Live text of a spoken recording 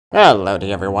Hello to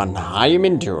everyone, I am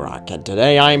Indurok, and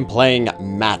today I'm playing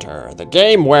Matter, the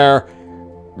game where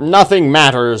nothing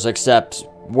matters except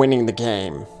winning the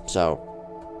game. So,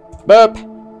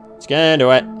 boop, let's get into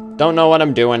it. Don't know what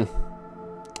I'm doing.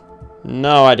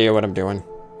 No idea what I'm doing.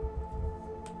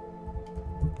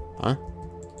 Huh?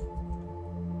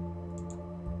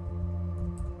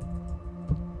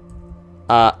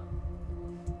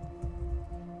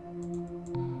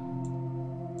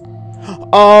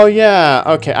 Oh yeah,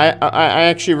 okay, I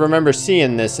actually remember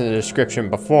seeing this in the description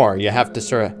before. You have to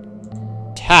sort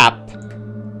of tap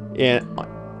in,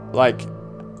 like,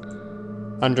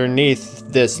 underneath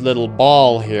this little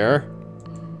ball here.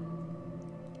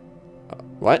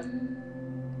 What?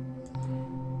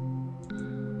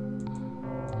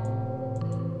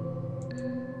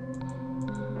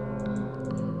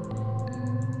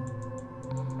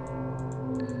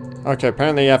 Okay,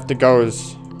 apparently you have to go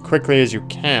as quickly as you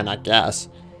can, I guess.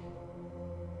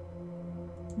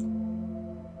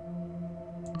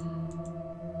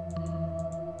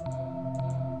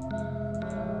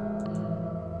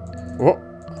 Whoa.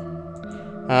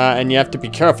 And you have to be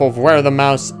careful of where the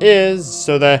mouse is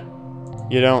so that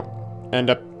you don't end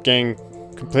up getting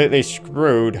completely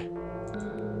screwed.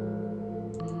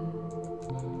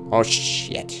 Oh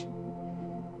shit.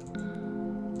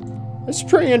 It's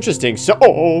pretty interesting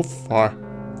so far.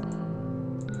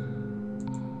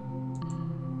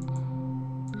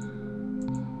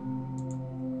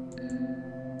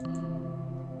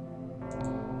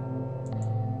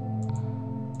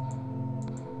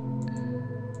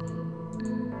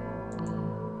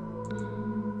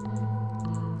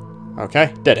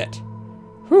 Okay, did it.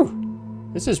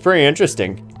 Whew. This is pretty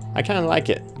interesting. I kind of like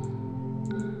it.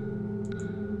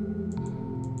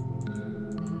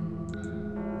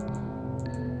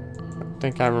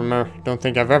 Don't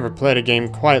think I've ever played a game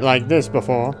quite like this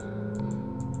before.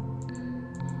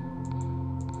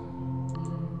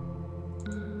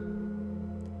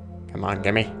 Come on,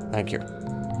 gimme. Thank you.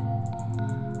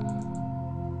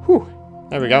 Whew.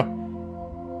 There we go.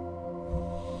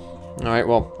 Alright,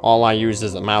 well, all I use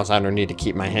is the mouse. I don't need to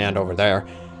keep my hand over there.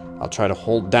 I'll try to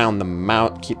hold down the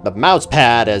mouse, keep the mouse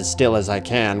pad as still as I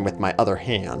can with my other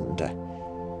hand.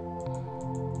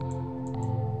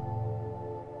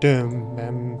 Dum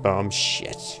bum bum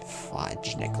shit.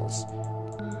 Fudge nickels.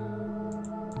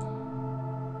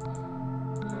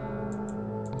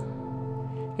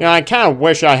 You know, I kind of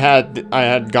wish I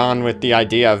had gone with the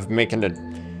idea of making a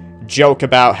joke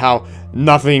about how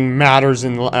nothing matters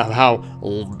and how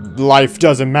life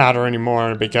doesn't matter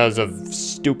anymore because of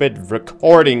stupid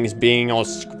recordings being all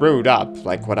screwed up,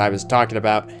 like what I was talking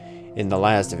about in the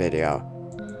last video.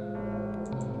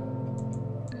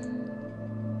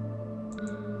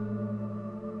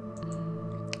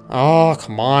 Oh,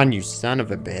 come on, you son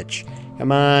of a bitch.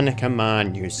 Come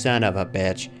on, you son of a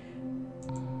bitch.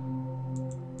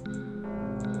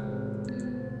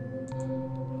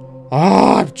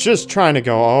 Oh, I'm just trying to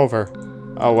go over.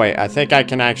 Oh, wait, I think I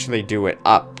can actually do it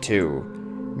up, too.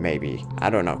 Maybe. I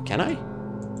don't know. Can I?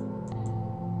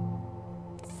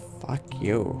 Fuck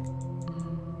you.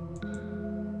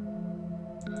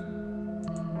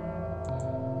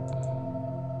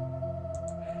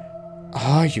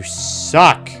 Oh, you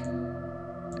suck.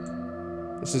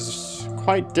 This is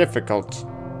quite difficult.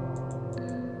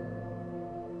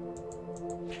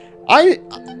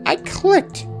 I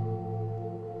clicked.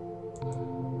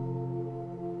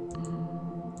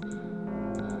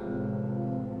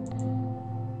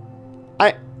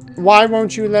 Why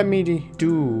won't you let me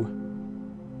do?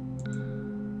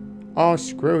 Oh,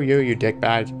 screw you, you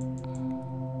dickbag.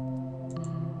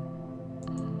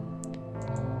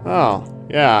 Oh,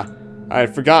 yeah. I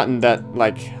had forgotten that,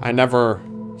 like, I never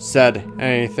said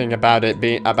anything about it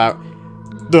being about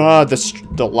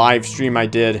the live stream I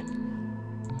did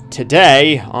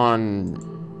today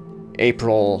on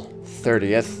April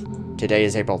 30th. Today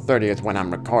is April 30th when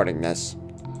I'm recording this.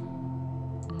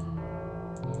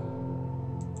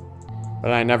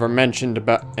 But I never mentioned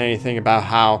anything about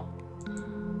how...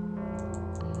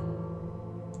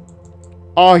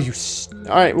 Oh, you...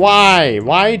 Alright, why?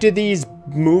 Why do these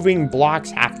moving blocks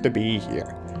have to be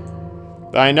here?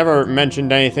 But I never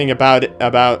mentioned anything about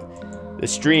the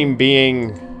stream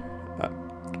being...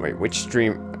 wait, which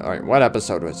stream? Alright, what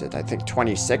episode was it? I think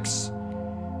 26?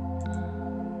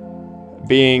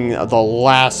 Being the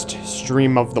last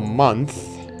stream of the month.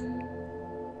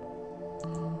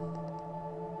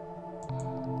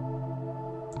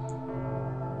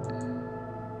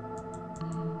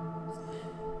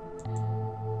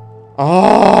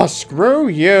 Oh, screw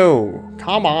you.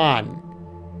 Come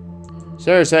on.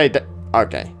 Seriously,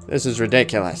 okay, this is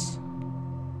ridiculous.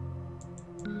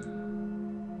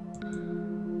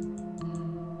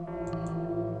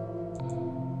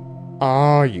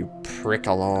 Oh, you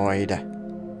prickaloid.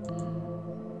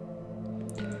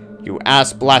 You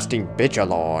ass-blasting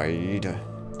bitchaloid.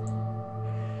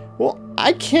 Well,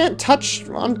 I can't touch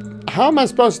on... How am I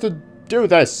supposed to do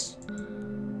this?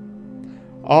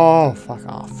 Oh, fuck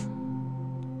off.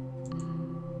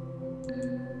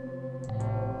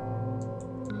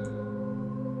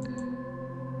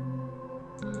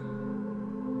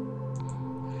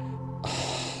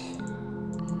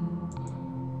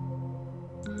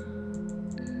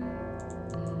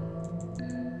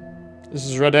 This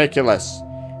is ridiculous.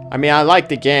 I mean, I like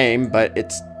the game, but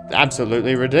it's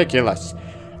absolutely ridiculous.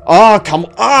 Oh, come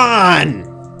on!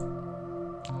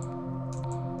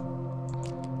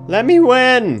 Let me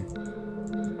win!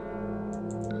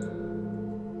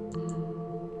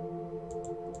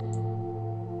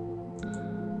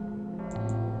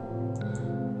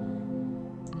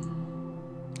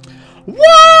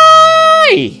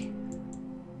 Why?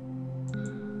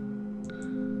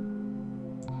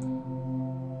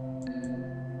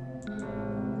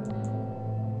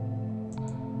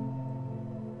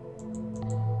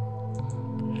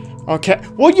 Okay,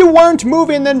 well, you weren't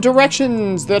moving in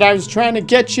directions that I was trying to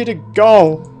get you to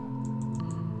go.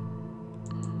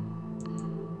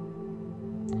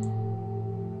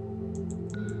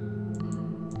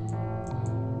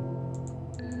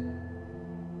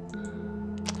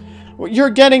 Well, you're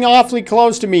getting awfully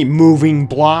close to me, moving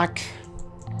block.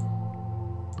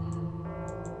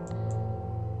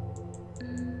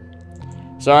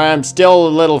 Sorry, I'm still a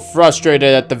little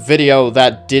frustrated at the video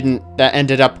that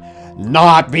ended up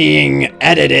not being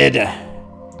edited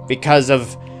because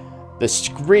of the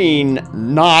screen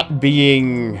not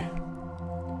being,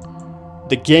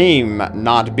 the game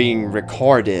not being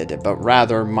recorded, but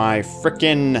rather my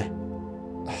frickin'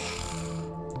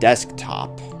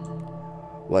 desktop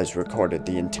was recorded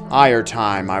the entire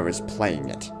time I was playing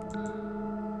it.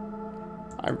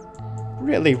 I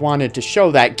really wanted to show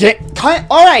that game.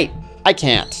 Alright, I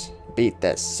can't beat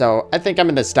this, so I think I'm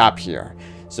gonna stop here.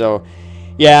 So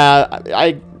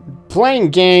yeah,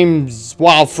 playing games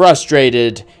while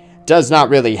frustrated does not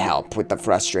really help with the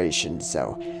frustration,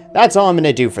 so that's all I'm going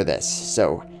to do for this.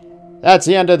 So that's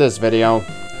the end of this video,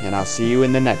 and I'll see you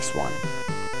in the next one.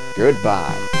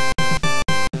 Goodbye.